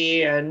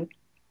Primarcy, and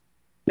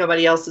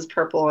nobody else is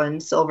purple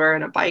and silver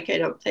and a bike, I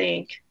don't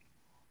think.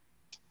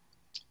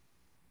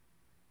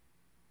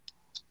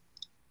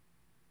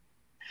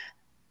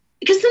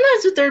 Because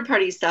sometimes with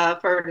third-party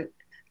stuff or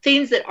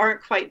things that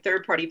aren't quite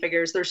third-party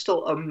figures, they're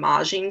still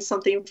homaging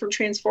something from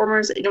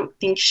Transformers. I don't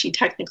think she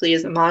technically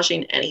is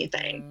homaging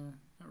anything.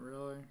 Not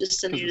really.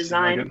 Just a new Doesn't seem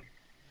design. like it.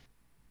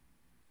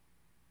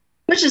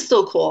 Which is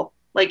still cool.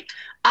 Like,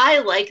 I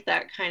like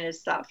that kind of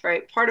stuff,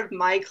 right? Part of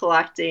my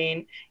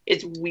collecting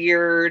is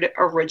weird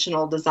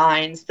original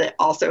designs that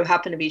also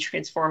happen to be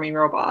transforming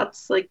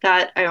robots. Like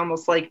that, I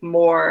almost like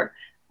more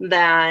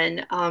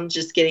than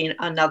just getting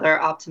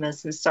another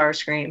Optimus and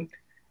Starscream.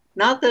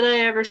 Not that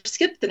I ever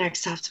skip the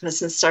next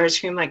Optimus and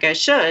Starscream like I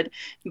should,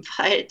 but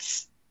I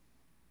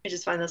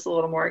just find this a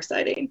little more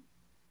exciting.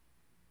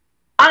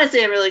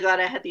 Honestly, I'm really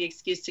glad I had the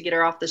excuse to get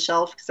her off the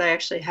shelf because I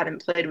actually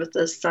hadn't played with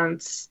this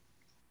since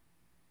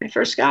I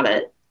first got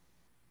it.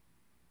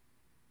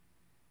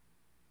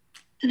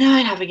 And now I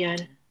have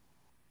again.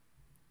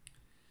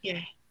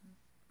 Yay.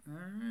 All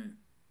right.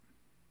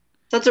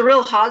 So it's a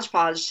real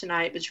hodgepodge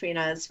tonight between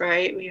us,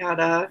 right? We had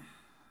a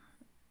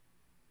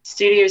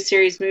Studio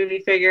Series movie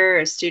figure,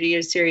 a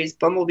Studio Series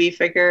Bumblebee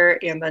figure,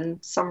 and then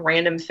some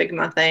random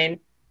Figma thing.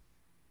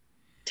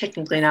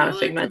 Technically not a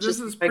Figma. This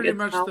is pretty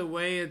much the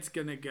way it's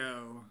gonna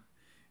go.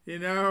 You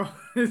know,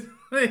 it's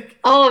like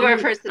all of our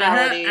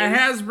personalities. A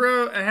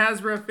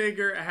Hasbro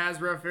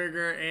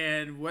figure,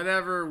 and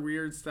whatever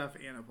weird stuff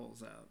Anna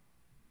pulls out.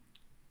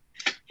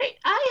 Hey,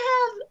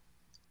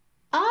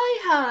 I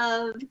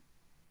have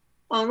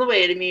on the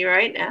way to me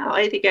right now.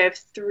 I think I have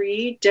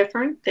 3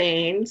 different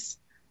things.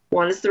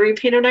 One is the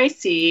repainted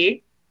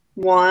IC,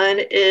 one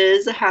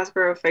is a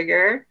Hasbro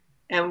figure,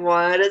 and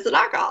one is a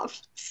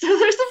knockoff. So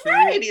there's a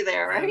variety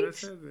there, right?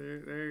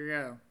 There you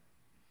go.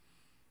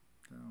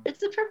 So.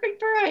 It's a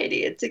perfect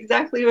variety. It's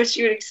exactly what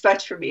you would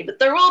expect from me. But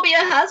there will be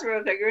a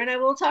Hasbro figure, and I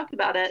will talk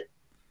about it.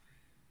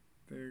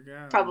 There you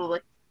go.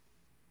 Probably.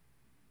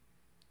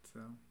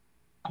 So.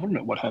 I want to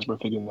know what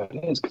Hasbro figure that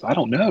is because I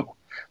don't know.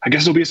 I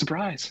guess it'll be a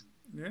surprise.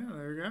 Yeah,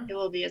 there you go. It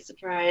will be a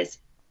surprise.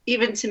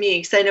 Even to me,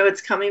 because I know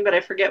it's coming, but I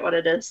forget what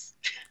it is.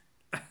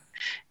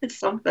 It's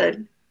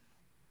something.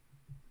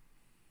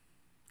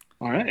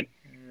 All right.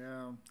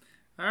 Yeah.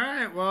 All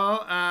right.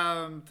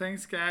 Well,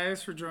 thanks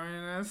guys for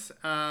joining us.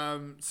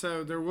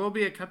 So there will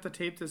be a cut the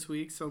tape this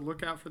week, so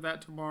look out for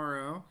that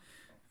tomorrow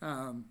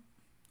on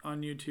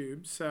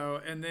YouTube.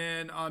 So, and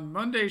then on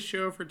Monday's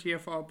show for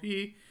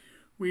TFLP,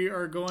 we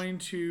are going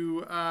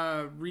to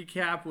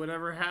recap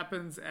whatever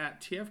happens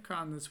at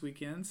TFCon this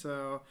weekend.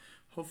 So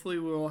hopefully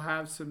we'll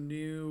have some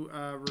new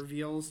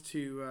reveals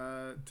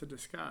to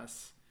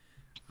discuss.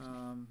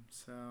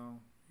 So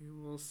we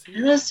will see.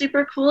 And those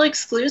super cool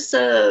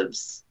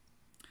exclusives.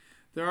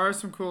 There are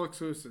some cool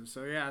exclusives.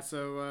 So yeah,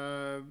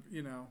 so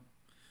you know.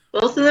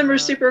 Both of them are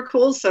super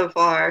cool so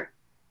far.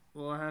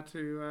 We'll have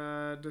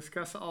to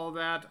discuss all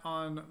that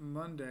on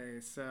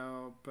Monday.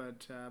 So,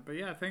 but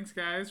yeah, thanks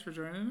guys for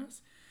joining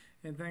us.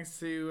 And thanks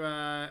to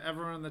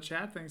everyone in the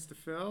chat. Thanks to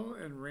Phil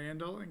and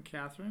Randall and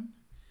Catherine.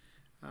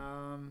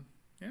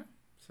 Yeah,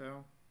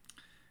 so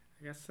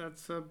I guess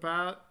that's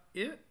about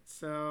it.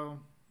 So,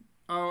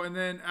 oh, and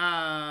then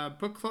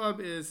Book Club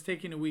is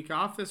taking a week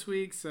off this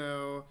week.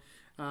 So,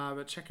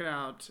 but check it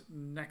out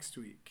next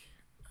week.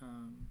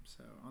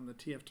 So on the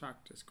TF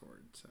Talk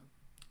Discord. So,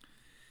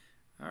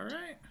 all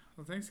right.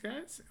 Well, thanks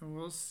guys, and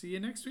we'll see you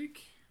next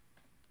week.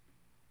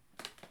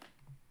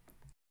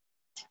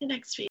 See you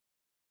next week.